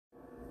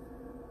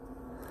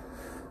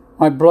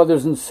My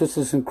brothers and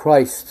sisters in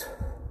Christ,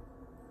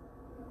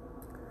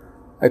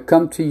 I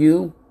come to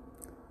you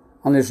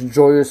on this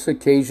joyous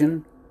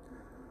occasion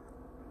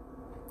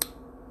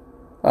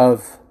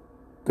of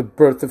the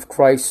birth of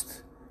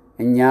Christ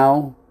and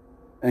now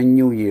a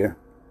new year.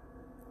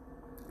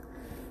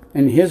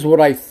 And here's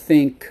what I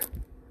think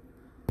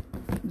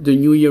the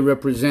new year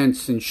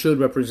represents and should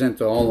represent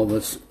to all of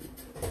us.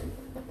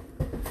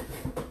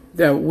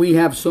 That we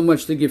have so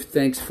much to give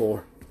thanks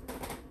for.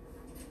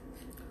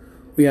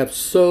 We have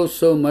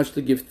so much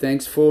to give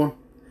thanks for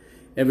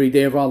every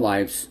day of our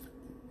lives.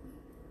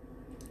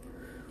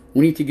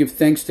 We need to give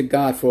thanks to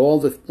God for all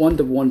the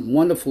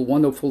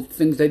wonderful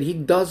things that He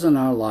does in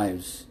our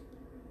lives.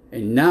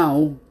 And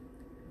now,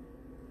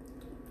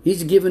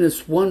 He's given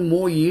us one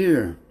more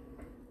year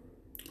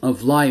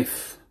of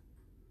life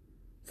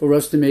for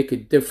us to make a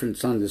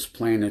difference on this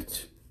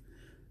planet.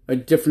 A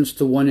difference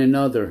to one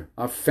another,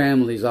 our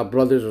families, our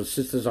brothers or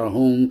sisters, our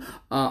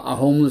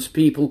homeless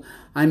people.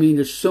 I mean,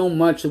 there's so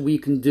much that we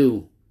can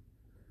do.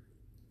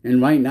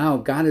 And right now,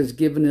 God has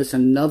given us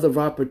another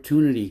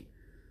opportunity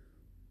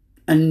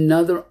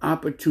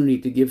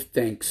to give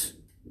thanks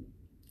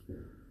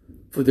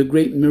for the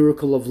great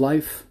miracle of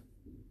life.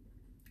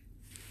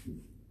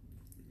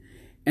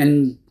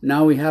 And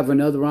now we have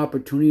another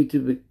opportunity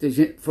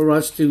for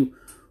us to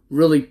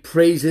really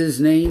praise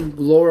His name,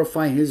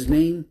 glorify His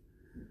name.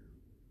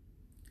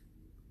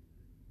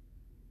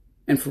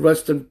 And for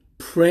us to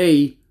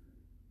pray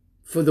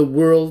for the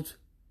world,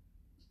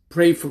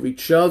 pray for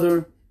each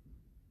other,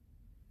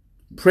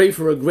 pray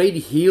for a great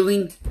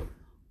healing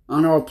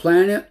on our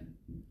planet.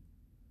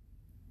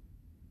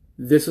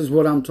 This is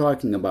what I'm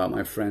talking about,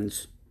 my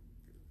friends.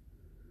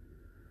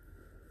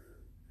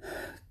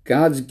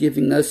 God's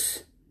giving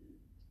us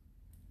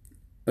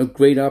a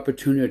great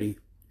opportunity.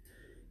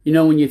 You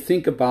know, when you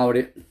think about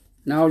it,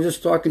 now I was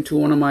just talking to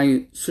one of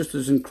my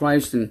sisters in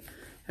Christ and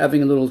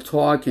having a little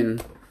talk,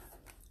 and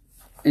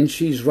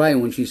she's right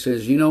when she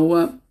says, you know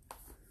what?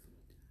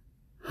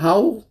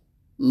 How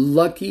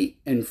lucky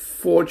and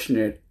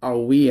fortunate are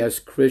we as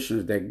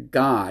Christians that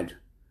God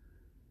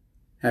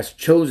has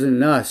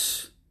chosen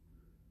us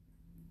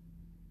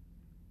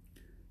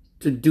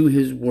to do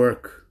His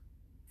work.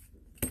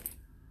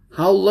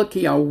 How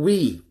lucky are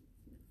we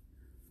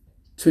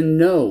to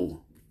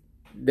know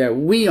that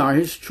we are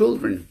His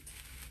children.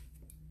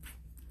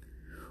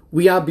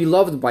 We are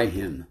beloved by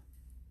Him.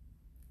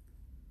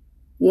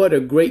 What a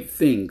great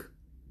thing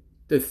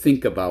to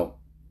think about.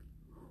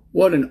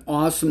 What an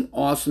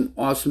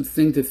awesome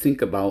thing to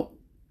think about.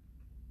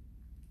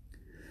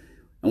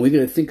 And we're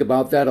going to think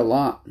about that a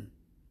lot,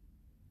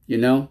 you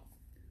know,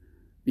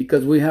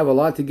 because we have a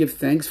lot to give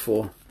thanks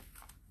for.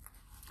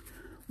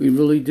 We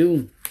really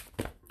do.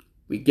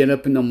 We get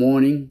up in the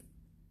morning.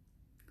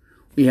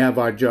 We have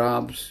our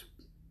jobs.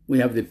 We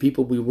have the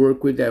people we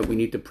work with that we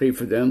need to pray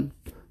for them.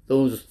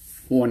 Those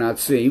who are not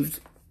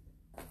saved.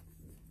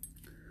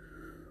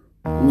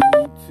 We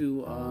need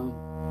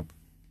to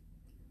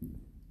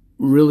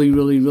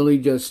really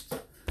just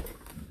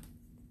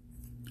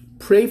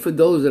pray for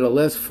those that are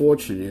less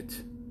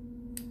fortunate.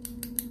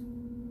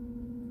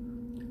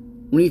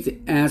 We need to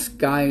ask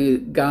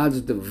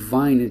God's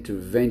divine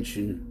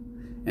intervention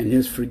and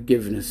His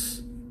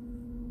forgiveness.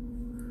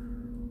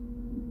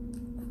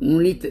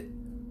 We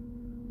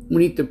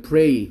need to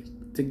pray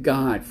to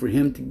God for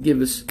Him to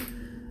give us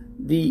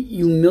the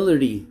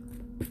humility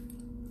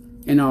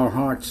in our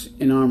hearts,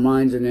 in our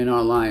minds, and in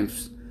our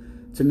lives,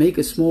 to make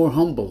us more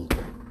humble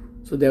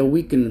so that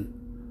we can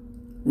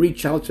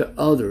reach out to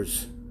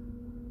others.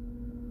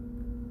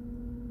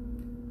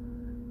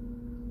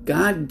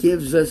 God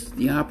gives us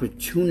the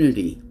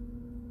opportunity.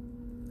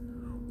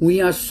 We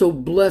are so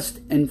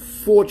blessed and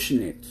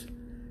fortunate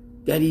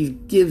that He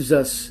gives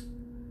us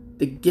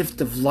the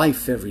gift of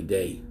life every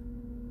day.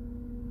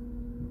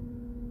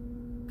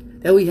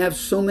 That we have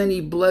so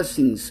many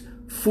blessings,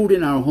 food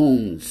in our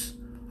homes,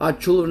 our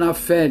children are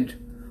fed,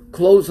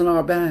 clothes on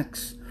our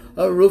backs,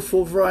 a roof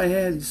over our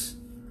heads.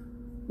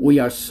 We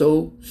are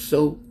so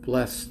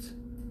blessed.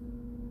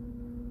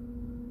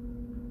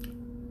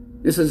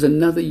 This is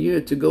another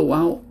year to go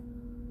out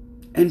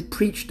and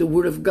preach the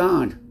Word of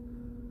God.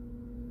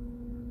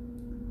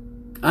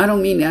 I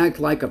don't mean act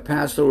like a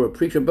pastor or a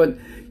preacher, but,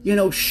 you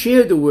know,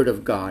 share the Word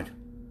of God.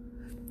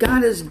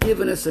 God has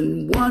given us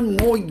one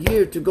more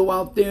year to go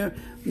out there,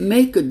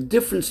 make a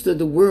difference to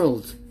the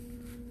world,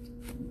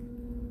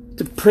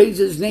 to praise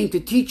His name, to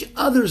teach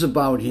others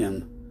about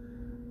Him.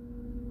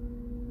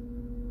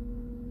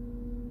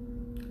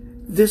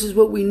 This is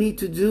what we need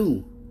to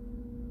do.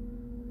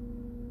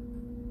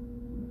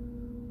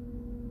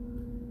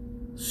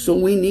 So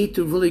we need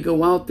to really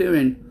go out there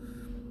and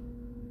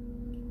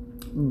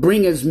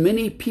bring as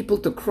many people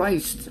to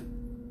Christ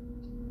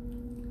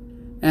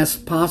as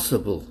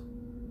possible.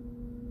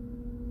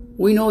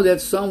 We know that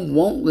some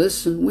won't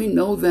listen. We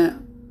know that.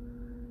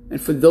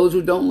 And for those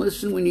who don't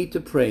listen, we need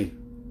to pray.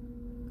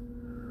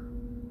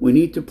 We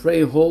need to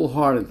pray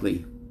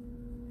wholeheartedly.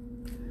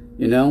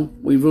 You know,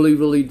 we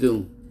really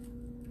do.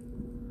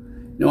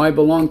 Now, I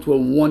belong to a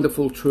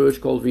wonderful church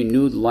called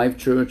Renewed Life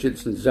Church.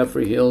 It's in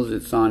Zephyr Hills.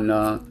 It's on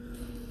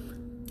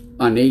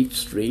 8th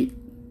Street.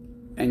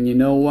 And you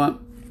know what?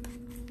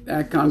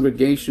 That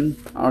congregation,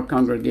 our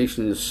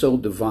congregation, is so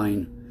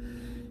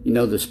divine. You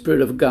know, the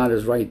Spirit of God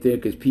is right there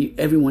because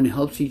everyone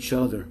helps each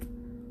other.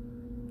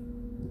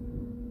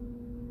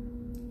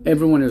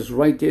 Everyone is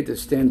right there to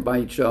stand by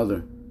each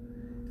other.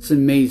 It's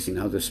amazing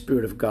how the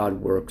Spirit of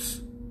God works.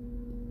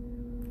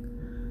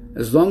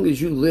 As long as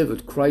you live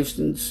with Christ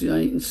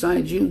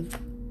inside you,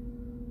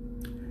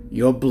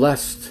 you're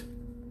blessed.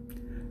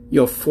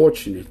 You're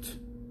fortunate.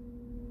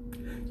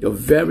 You're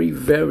very,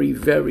 very,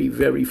 very,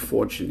 very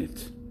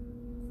fortunate.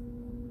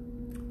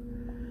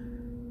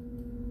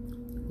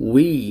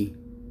 We,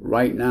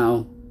 right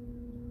now,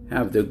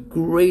 have the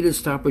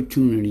greatest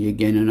opportunity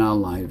again in our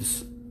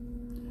lives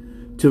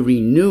to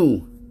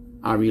renew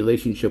our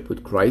relationship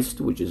with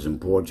Christ, which is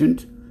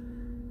important,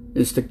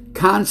 is to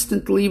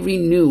constantly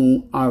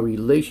renew our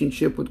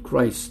relationship with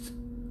Christ.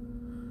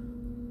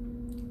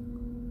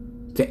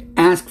 To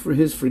ask for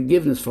His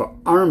forgiveness for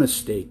our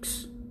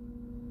mistakes.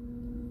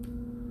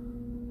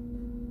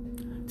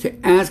 To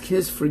ask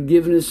His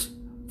forgiveness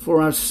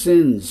for our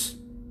sins.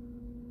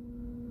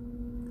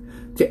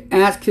 To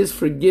ask His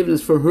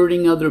forgiveness for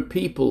hurting other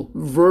people,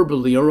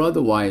 verbally or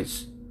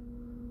otherwise.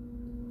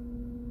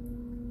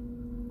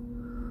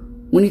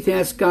 We need to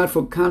ask God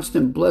for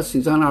constant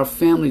blessings on our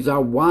families,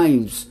 our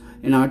wives,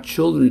 and our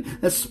children,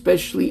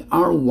 especially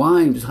our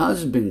wives,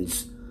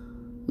 husbands.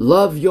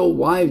 Love your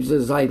wives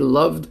as I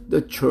loved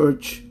the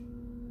church.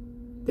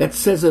 That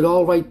says it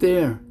all right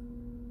there.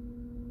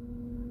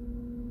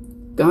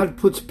 God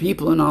puts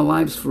people in our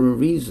lives for a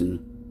reason.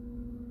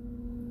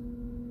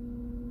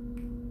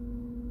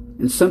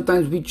 And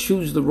sometimes we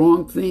choose the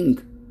wrong thing.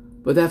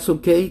 But that's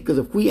okay, because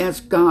if we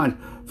ask God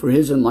for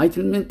His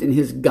enlightenment and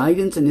His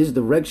guidance and His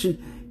direction,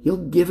 He'll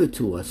give it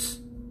to us.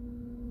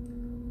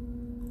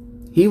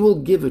 He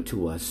will give it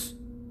to us.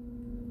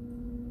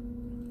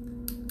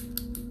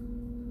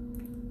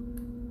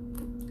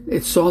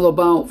 It's all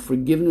about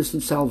forgiveness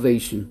and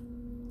salvation.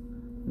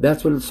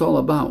 That's what it's all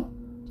about.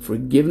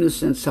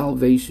 Forgiveness and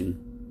salvation.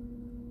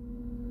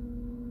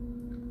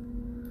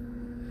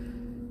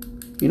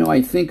 You know,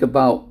 I think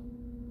about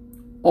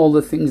all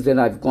the things that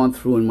I've gone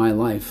through in my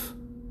life.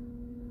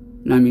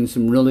 And I mean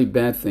some really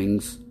bad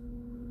things.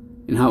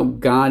 And how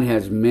God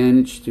has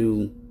managed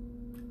to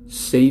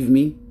save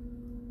me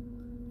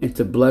and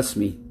to bless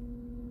me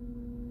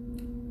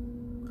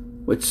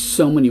with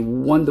so many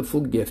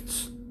wonderful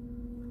gifts.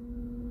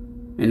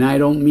 And I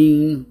don't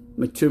mean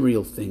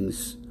material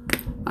things.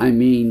 I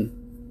mean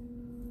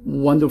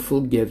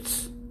wonderful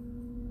gifts.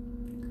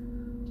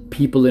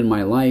 People in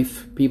my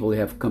life, people that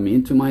have come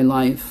into my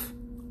life,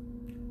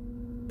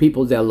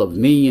 people that love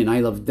me and I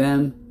love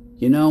them.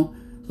 You know,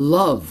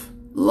 love,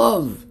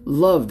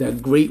 that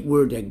great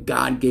word that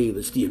God gave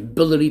us, the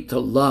ability to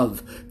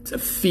love, to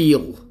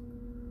feel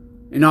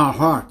in our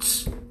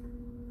hearts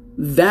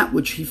that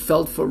which He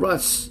felt for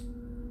us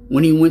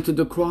when He went to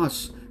the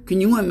cross.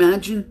 Can you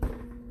imagine?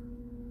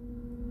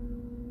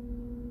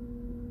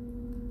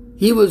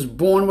 He was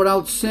born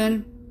without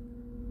sin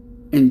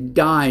and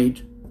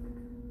died.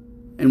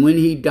 And when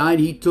He died,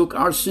 He took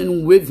our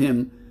sin with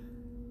Him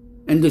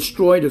and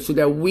destroyed it so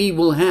that we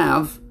will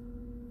have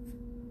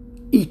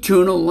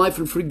eternal life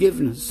and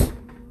forgiveness.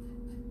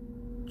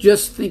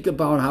 Just think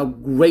about how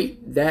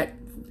great that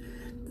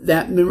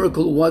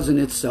miracle was in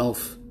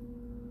itself.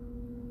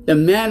 The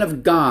man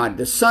of God,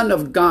 the Son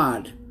of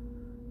God,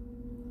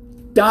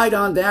 died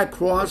on that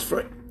cross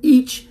for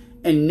each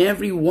and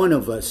every one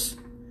of us.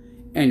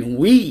 And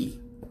we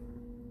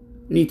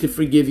need to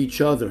forgive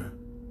each other.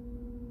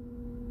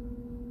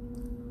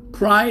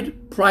 Pride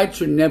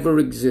should never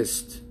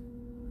exist.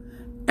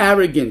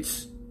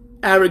 Arrogance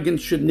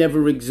should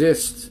never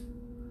exist.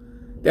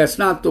 It's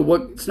not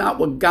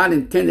what God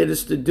intended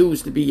us to do,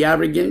 is to be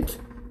arrogant.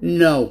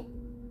 No.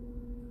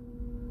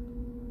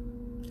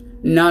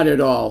 Not at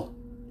all.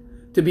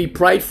 To be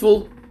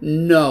prideful?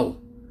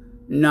 No.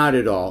 Not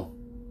at all.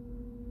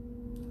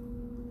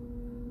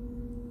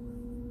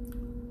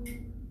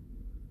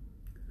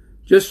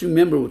 Just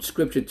remember what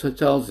Scripture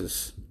tells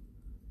us.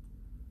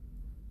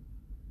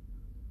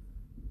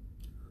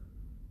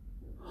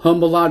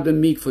 Humble are the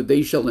meek, for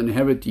they shall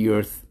inherit the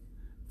earth.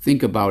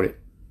 Think about it.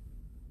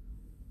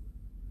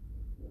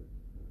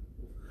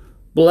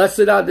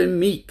 Blessed are the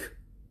meek,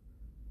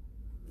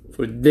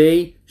 for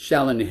they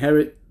shall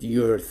inherit the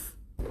earth.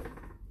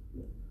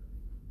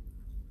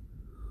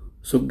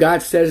 So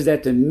God says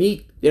that the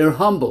meek, they're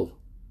humble.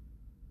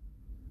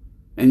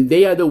 And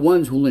they are the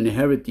ones who will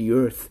inherit the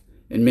earth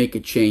and make a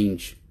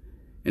change.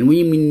 And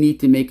we need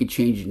to make a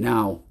change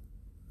now.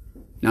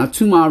 Not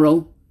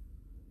tomorrow,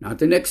 not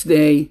the next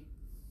day,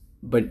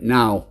 but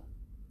now.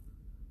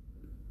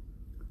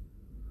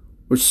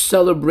 We're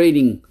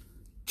celebrating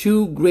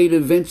two great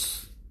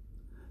events: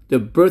 the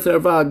birth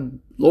of our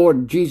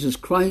Lord Jesus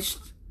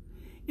Christ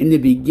and the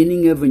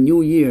beginning of a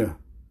new year,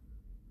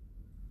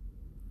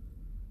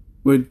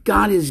 where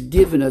God has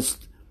given us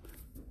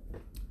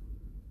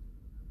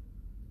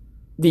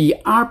the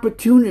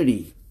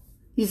opportunity.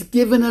 He's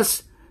given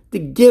us the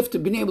gift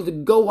of being able to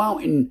go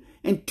out and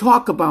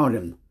talk about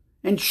him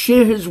and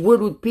share his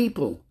word with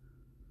people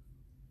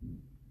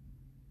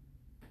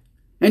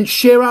and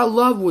share our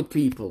love with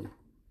people.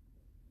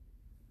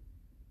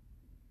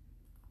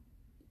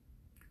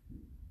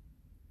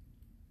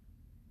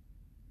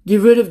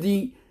 Get rid of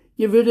the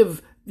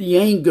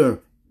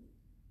anger.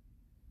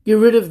 Get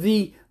rid of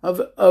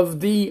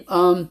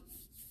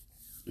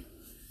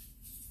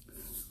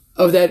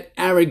that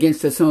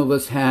arrogance that some of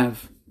us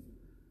have.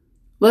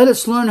 Let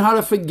us learn how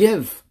to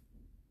forgive.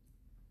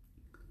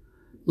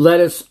 Let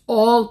us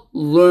all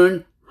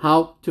learn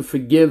how to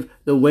forgive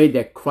the way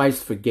that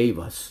Christ forgave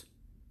us.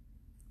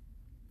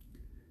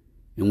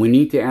 And we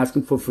need to ask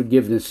him for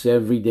forgiveness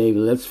every day.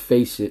 Let's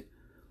face it.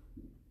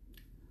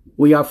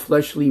 We are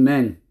fleshly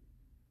men.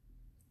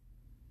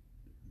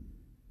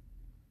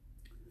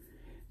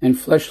 And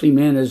fleshly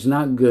man is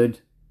not good.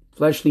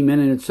 Fleshly man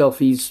in itself,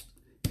 he's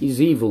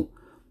evil.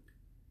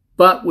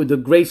 But with the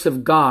grace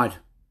of God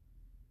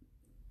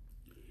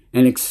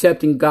and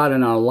accepting God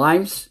in our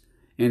lives,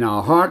 in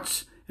our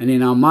hearts, and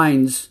in our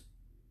minds,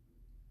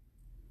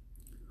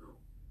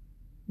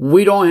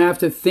 we don't have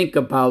to think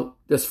about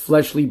this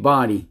fleshly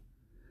body,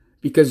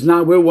 because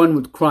now we're one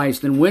with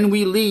Christ. And when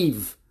we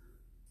leave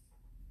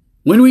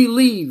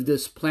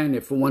this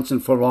planet for once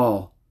and for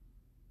all,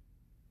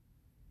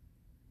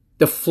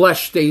 the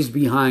flesh stays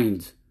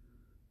behind.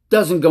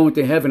 Doesn't go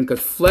into heaven,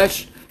 because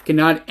flesh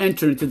cannot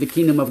enter into the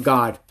kingdom of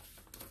God.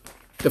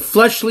 The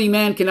fleshly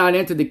man cannot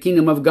enter the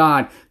kingdom of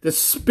God. The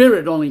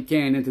spirit only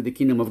can enter the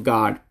kingdom of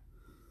God.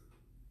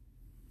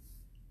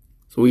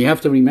 So we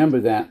have to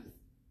remember that.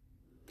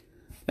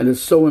 And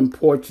it's so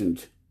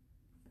important.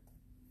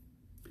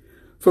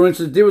 For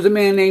instance, there was a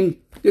man named,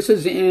 this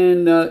is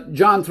in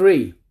John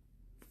 3,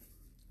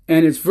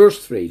 and it's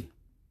verse 3.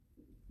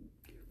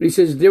 He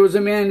says, there was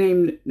a man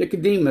named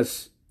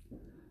Nicodemus,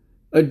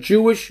 a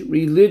Jewish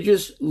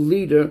religious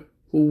leader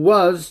who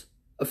was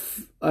who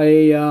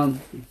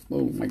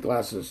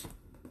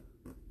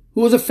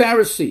was a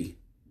Pharisee.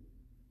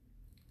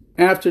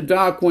 After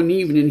dark one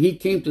evening, he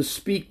came to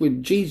speak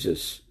with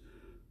Jesus.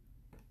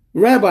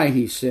 Rabbi,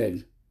 he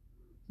said,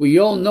 we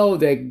all know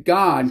that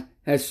God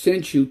has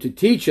sent you to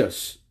teach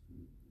us.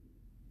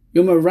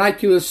 Your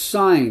miraculous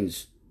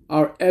signs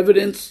are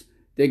evidence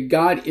that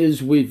God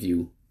is with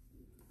you.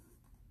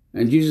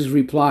 And Jesus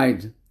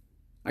replied,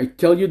 I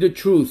tell you the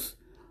truth,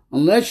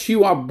 unless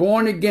you are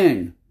born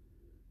again,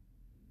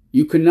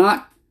 you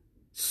cannot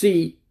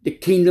see the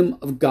kingdom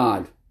of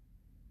God.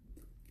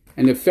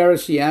 And the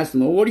Pharisee asked him,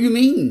 well, what do you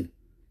mean?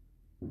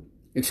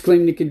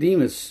 Exclaimed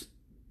Nicodemus.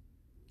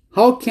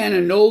 How can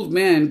an old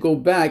man go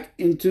back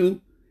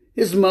into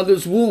his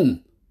mother's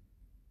womb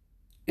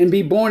and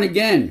be born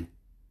again?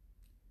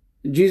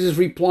 Jesus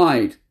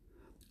replied,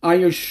 I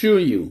assure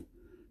you,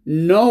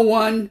 no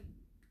one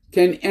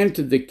can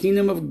enter the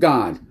kingdom of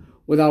God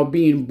without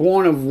being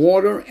born of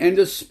water and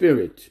the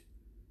Spirit.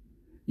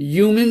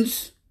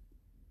 Humans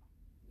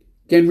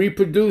can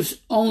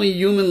reproduce only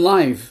human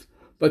life,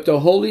 but the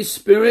Holy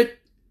Spirit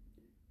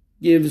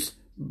gives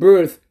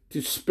birth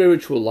to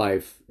spiritual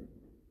life.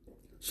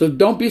 So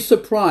don't be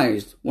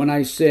surprised when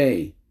I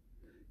say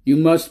you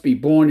must be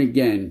born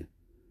again.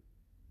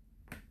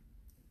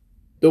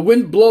 The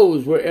wind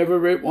blows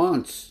wherever it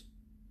wants,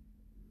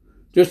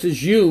 just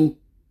as you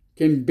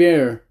can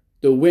bear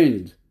the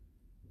wind,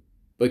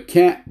 but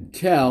can't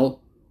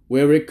tell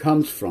where it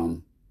comes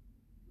from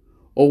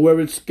or where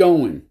it's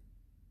going.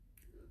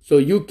 So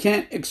you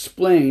can't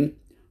explain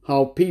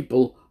how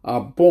people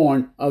are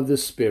born of the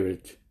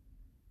Spirit.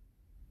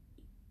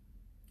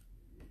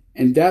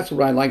 And that's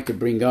what I like to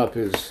bring up,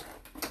 is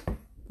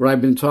what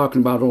I've been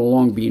talking about all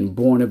along, being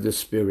born of the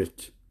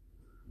Spirit.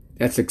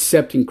 That's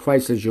accepting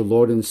Christ as your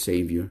Lord and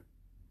Savior.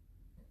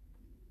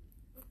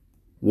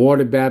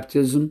 Water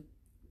baptism,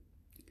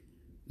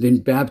 then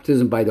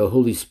baptism by the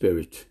Holy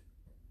Spirit.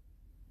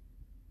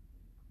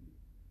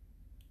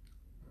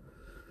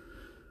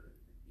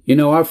 You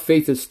know, our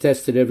faith is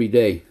tested every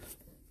day,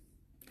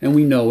 and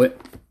we know it.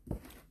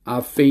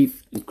 Our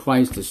faith in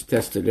Christ is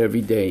tested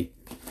every day,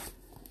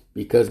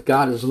 because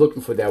God is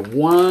looking for that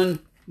one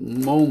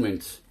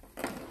moment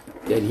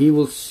that he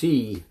will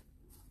see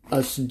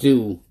us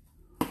do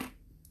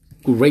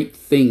great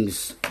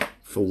things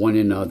for one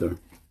another.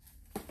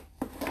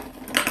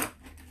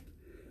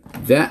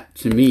 That,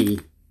 to me,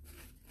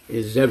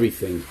 is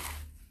everything,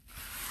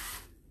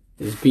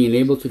 is being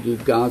able to do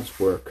God's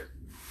work.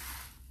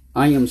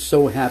 I am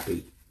so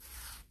happy.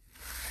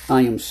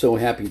 I am so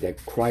happy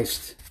that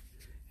Christ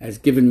has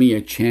given me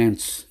a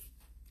chance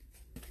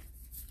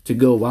to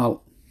go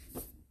out,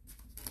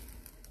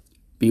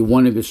 be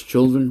one of his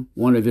children,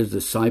 one of his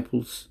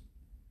disciples,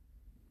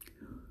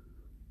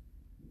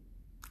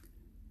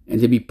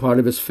 and to be part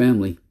of his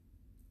family,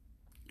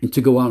 and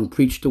to go out and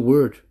preach the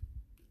word.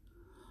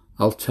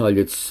 I'll tell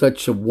you, it's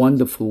such a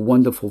wonderful,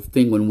 wonderful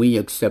thing when we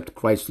accept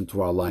Christ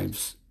into our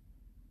lives.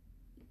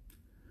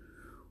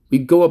 We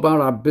go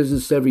about our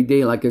business every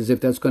day like as if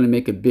that's going to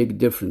make a big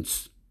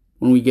difference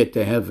when we get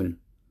to heaven.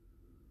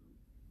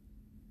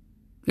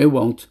 It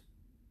won't.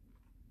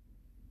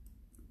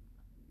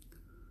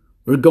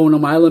 We're going a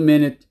mile a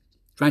minute,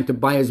 trying to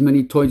buy as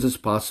many toys as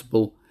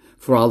possible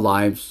for our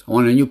lives. I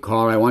want a new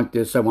car. I want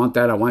this. I want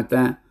that. I want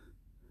that.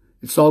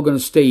 It's all going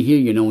to stay here,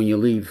 you know, when you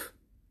leave.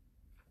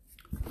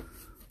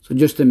 So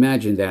just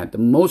imagine that. The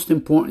most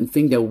important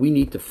thing that we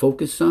need to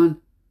focus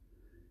on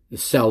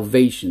is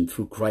salvation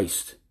through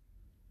Christ.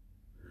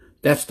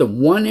 That's the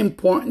one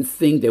important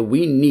thing that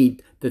we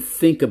need to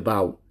think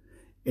about,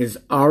 is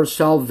our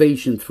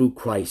salvation through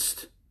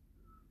Christ.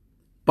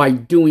 By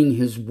doing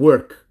his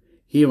work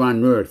here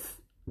on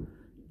earth.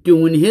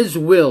 Doing his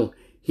will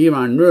here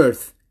on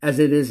earth as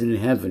it is in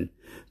heaven.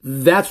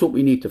 That's what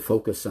we need to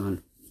focus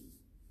on.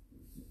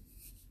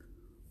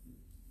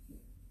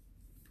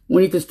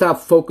 We need to stop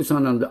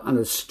focusing on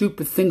the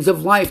stupid things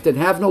of life that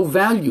have no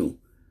value.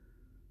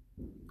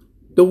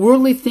 The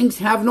worldly things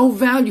have no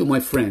value, my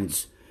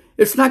friends.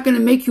 It's not going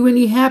to make you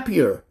any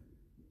happier.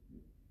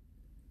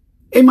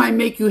 It might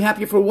make you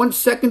happy for 1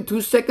 second, 2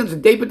 seconds a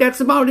day, but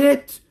that's about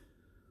it.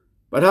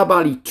 But how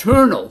about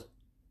eternal?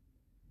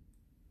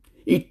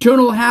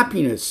 Eternal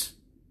happiness.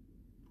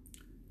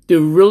 Do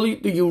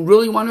you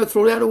really want to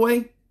throw that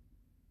away?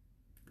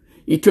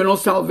 Eternal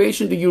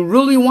salvation, do you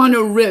really want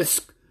to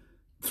risk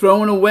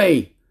throwing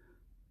away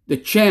the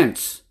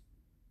chance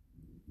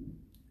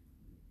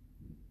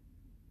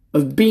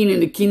of being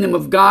in the kingdom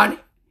of God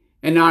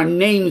and our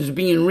names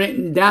being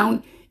written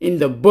down in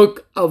the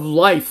book of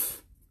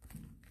life?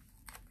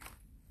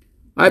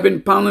 I've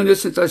been pounding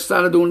this since I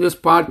started doing this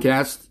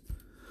podcast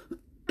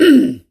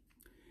in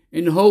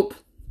hope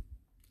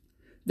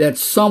that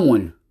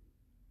someone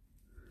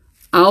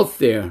out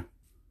there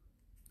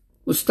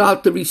will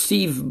start to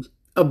receive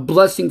a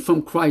blessing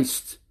from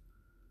Christ.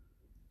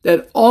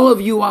 That all of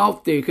you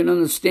out there can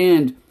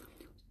understand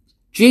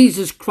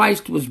Jesus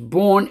Christ was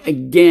born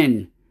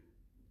again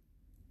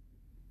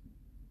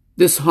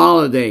this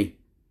holiday.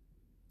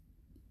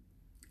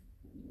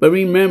 But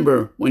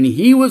remember, when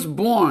he was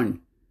born,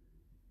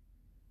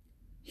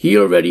 he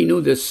already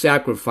knew the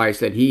sacrifice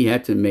that he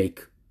had to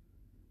make.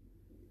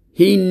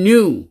 He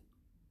knew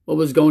what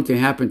was going to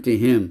happen to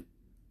him.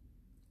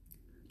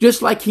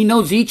 Just like he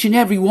knows each and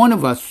every one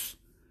of us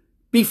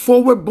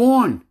before we're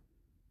born.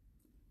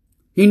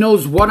 He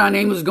knows what our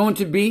name is going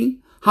to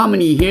be, how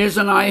many hairs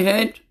on our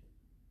head.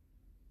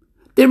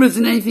 There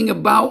isn't anything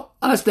about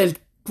us that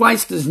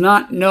Christ does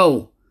not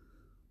know.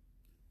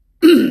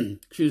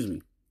 Excuse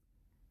me.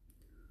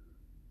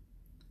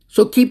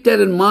 So keep that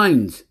in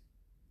mind.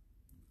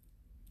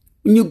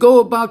 When you go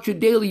about your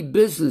daily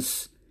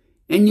business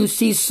and you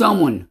see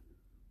someone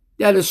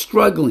that is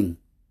struggling,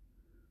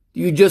 do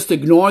you just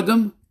ignore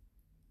them?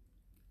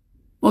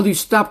 Or do you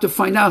stop to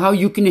find out how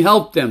you can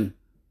help them?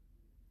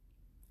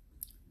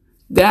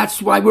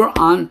 That's why we're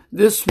on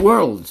this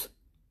world.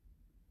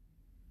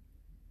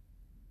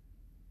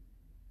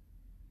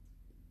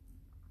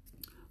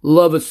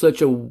 Love is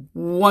such a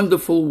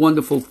wonderful,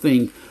 wonderful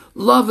thing.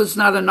 Love is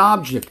not an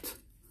object.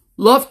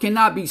 Love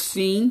cannot be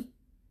seen.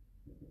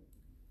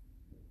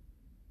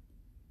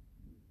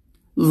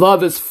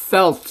 Love is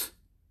felt.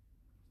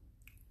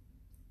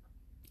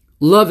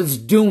 Love is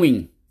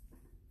doing.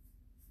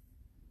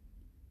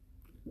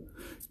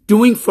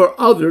 Doing for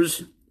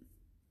others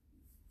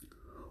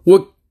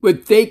what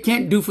they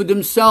can't do for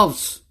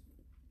themselves.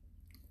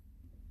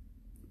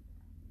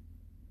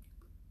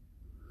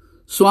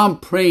 So I'm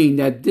praying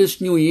that this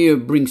new year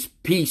brings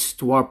peace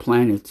to our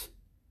planet.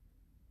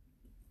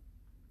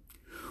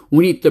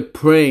 We need to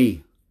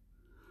pray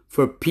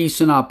for peace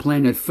in our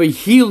planet, for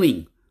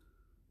healing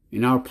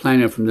in our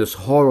planet from this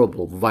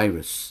horrible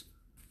virus.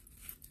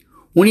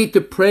 We need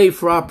to pray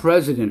for our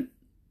president,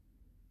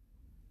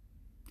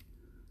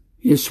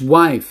 his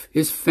wife,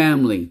 his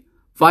family,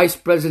 Vice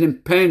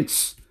President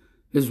Pence,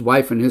 his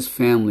wife and his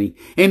family.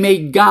 And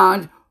may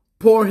God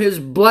pour his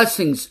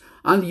blessings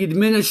on the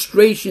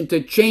administration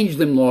to change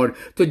them, Lord,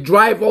 to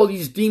drive all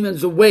these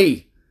demons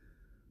away.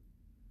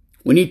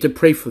 We need to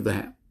pray for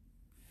that.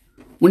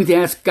 We need to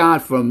ask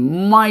God for a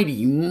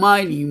mighty,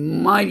 mighty,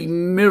 mighty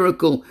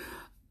miracle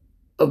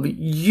of a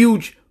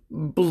huge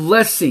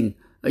blessing,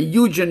 a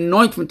huge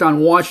anointment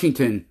on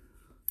Washington,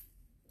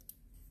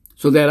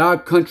 so that our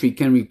country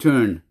can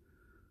return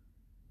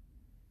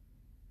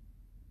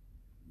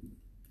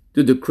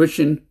to the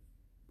Christian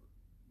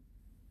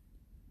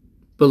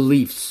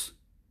beliefs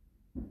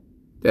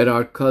that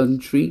our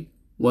country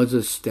was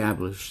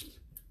established.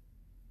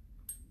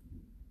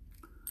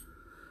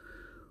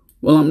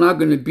 Well, I'm not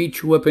going to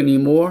beat you up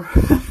anymore.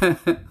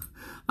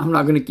 I'm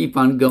not going to keep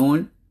on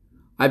going.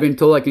 I've been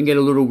told I can get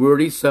a little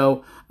wordy,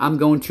 so I'm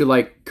going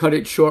to cut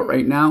it short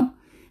right now.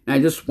 And I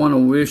just want to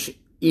wish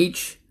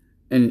each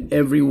and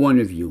every one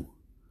of you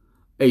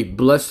a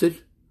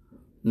blessed,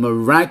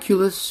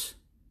 miraculous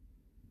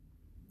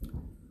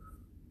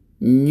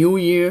new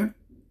year,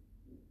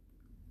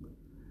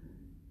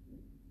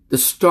 the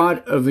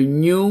start of a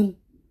new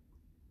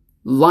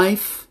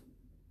life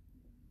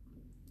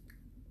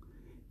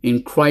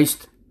in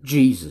Christ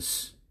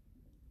Jesus.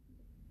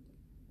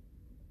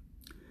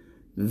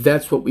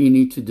 That's what we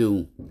need to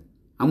do.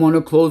 I want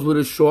to close with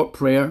a short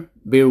prayer.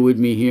 Bear with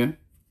me here.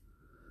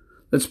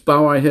 Let's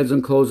bow our heads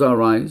and close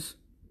our eyes.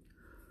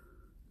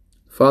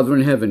 Father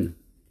in heaven,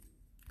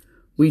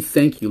 we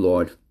thank you,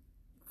 Lord,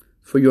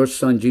 for your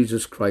Son,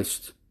 Jesus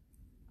Christ.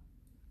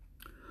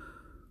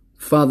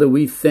 Father,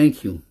 we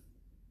thank you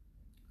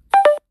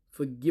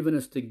for giving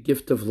us the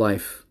gift of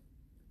life.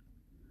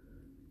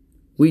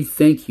 We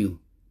thank you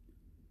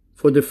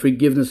for the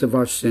forgiveness of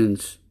our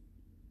sins.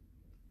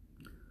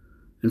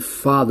 And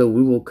Father,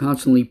 we will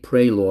constantly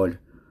pray, Lord,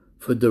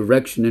 for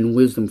direction and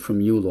wisdom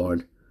from you,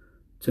 Lord,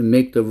 to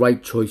make the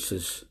right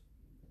choices.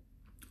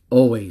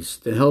 Always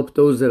to help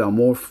those that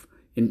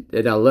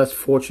are less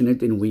fortunate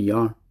than we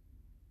are.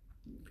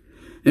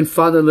 And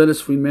Father, let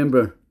us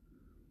remember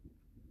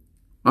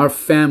our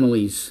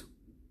families.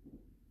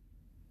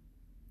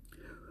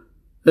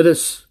 Let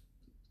us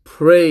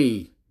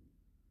pray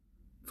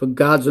for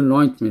God's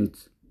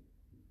anointment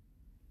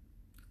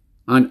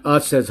on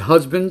us as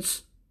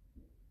husbands,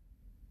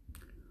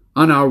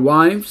 on our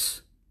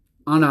wives,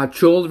 on our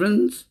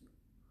children,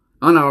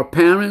 on our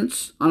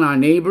parents, on our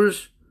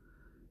neighbors.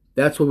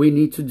 That's what we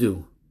need to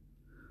do.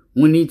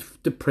 We need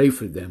to pray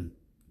for them.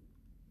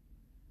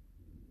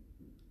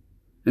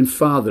 And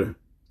Father,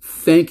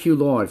 thank you,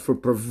 Lord, for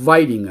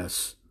providing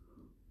us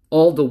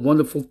all the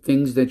wonderful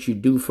things that you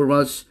do for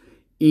us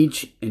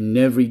each and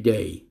every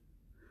day.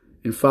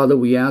 And Father,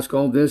 we ask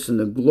all this in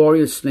the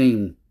glorious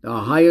name,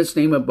 the highest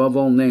name above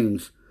all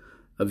names,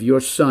 of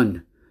your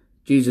Son,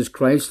 Jesus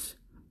Christ,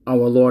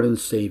 our Lord and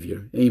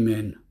Savior.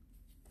 Amen.